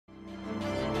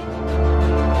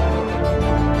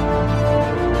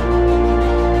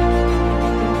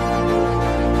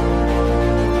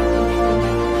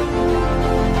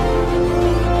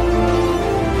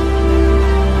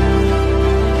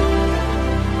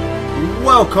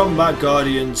Welcome back,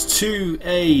 Guardians, to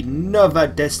another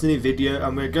Destiny video,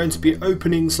 and we're going to be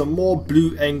opening some more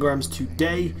blue engrams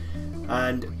today,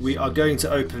 and we are going to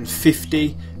open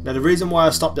 50. Now the reason why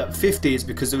I stopped at 50 is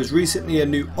because there was recently a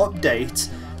new update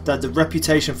that the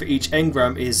reputation for each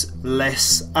engram is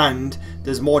less and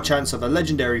there's more chance of a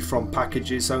legendary from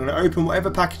packages, so I'm going to open whatever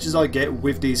packages I get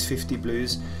with these 50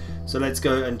 blues. So let's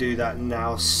go and do that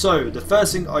now. So the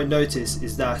first thing I noticed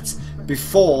is that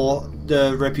before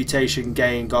the reputation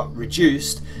gain got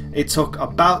reduced, it took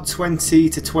about 20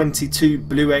 to 22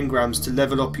 blue engrams to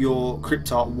level up your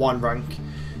Cryptarch 1 rank.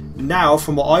 Now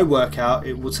from what I work out,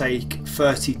 it will take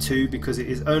 32 because it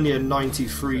is only a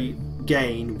 93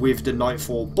 gain with the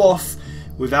Nightfall buff.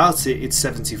 Without it, it's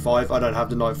 75. I don't have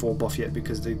the Nightfall buff yet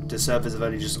because the servers have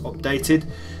only just updated.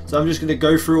 So I'm just going to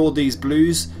go through all these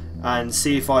blues and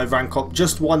see if I rank up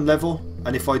just one level,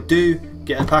 and if I do,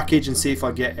 get a package and see if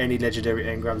I get any legendary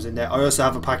engrams in there. I also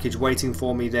have a package waiting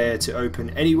for me there to open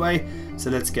anyway,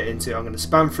 so let's get into it. I'm going to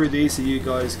spam through these so you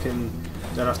guys don't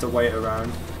have to wait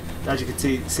around. As you can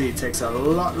see, it takes a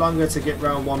lot longer to get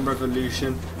round one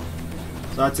revolution,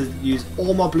 so I had to use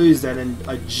all my blues then, and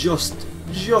I just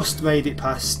made it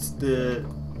past the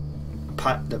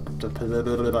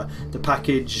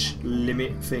package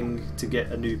limit thing to get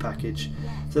a new package.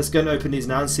 So let's go and open these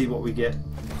now and see what we get.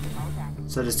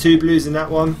 So there's 2 blues in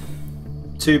that one,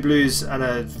 2 blues and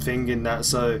a thing in that,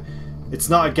 so it's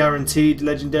not a guaranteed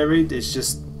legendary, it's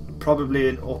just probably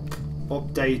an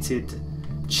updated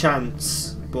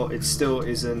chance, but it still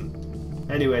isn't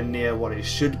anywhere near what it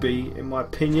should be in my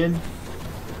opinion.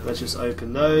 Let's just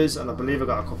open those, and I believe I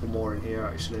got a couple more in here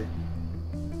actually.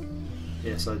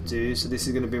 Yes, I do. So this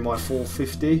is going to be my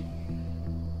 450.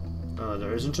 Oh,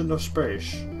 there isn't enough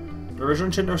space. There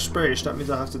isn't enough space. That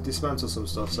means I have to dismantle some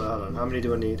stuff. So hold on. How many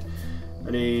do I need? I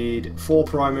need 4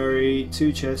 primary,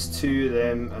 2 chests, 2 of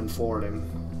them, and 4 of them.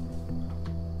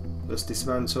 Let's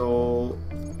dismantle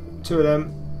 2 of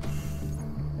them.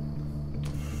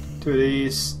 2 of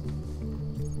these.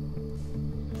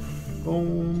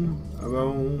 Boom.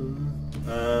 Boom.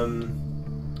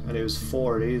 And it was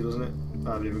 4 of these, wasn't it?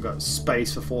 I haven't even got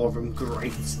space for 4 of them.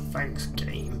 Great, thanks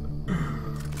game.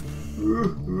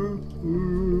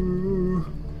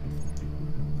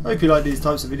 Hope you like these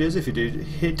types of videos. If you do,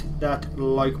 hit that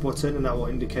like button and that will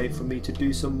indicate for me to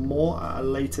do some more at a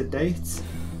later date.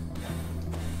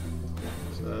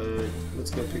 So let's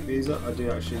go pick these up. I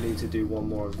do actually need to do one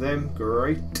more of them.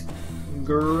 Great,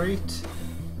 great.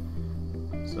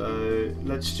 So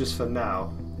let's just for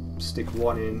now stick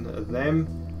 1 in of them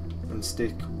and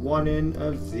stick 1 in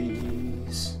of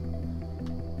these,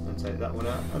 and take that one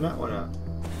out and that one out.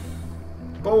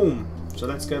 Boom! So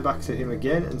let's go back to him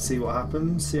again and see what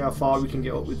happens, see how far we can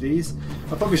get up with these.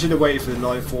 I probably should have waited for the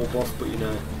Nightfall buff, but you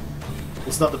know,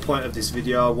 it's not the point of this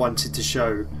video. I wanted to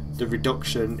show the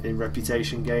reduction in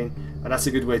reputation gain, and that's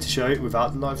a good way to show it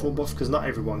without the Nightfall buff, because not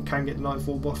everyone can get the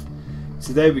Nightfall buff.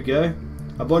 So there we go.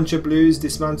 A bunch of blues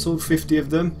dismantled, 50 of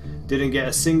them. Didn't get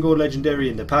a single legendary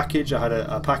in the package. I had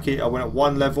a packet. I went at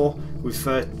 1 level with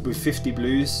 50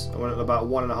 blues. I went at about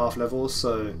 1.5 levels.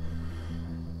 So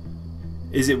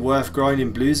is it worth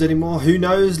grinding blues anymore? Who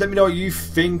knows? Let me know what you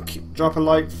think. Drop a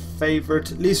like,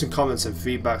 favourite, leave some comments and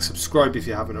feedback. Subscribe if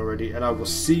you haven't already, and I will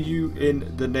see you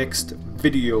in the next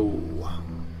video.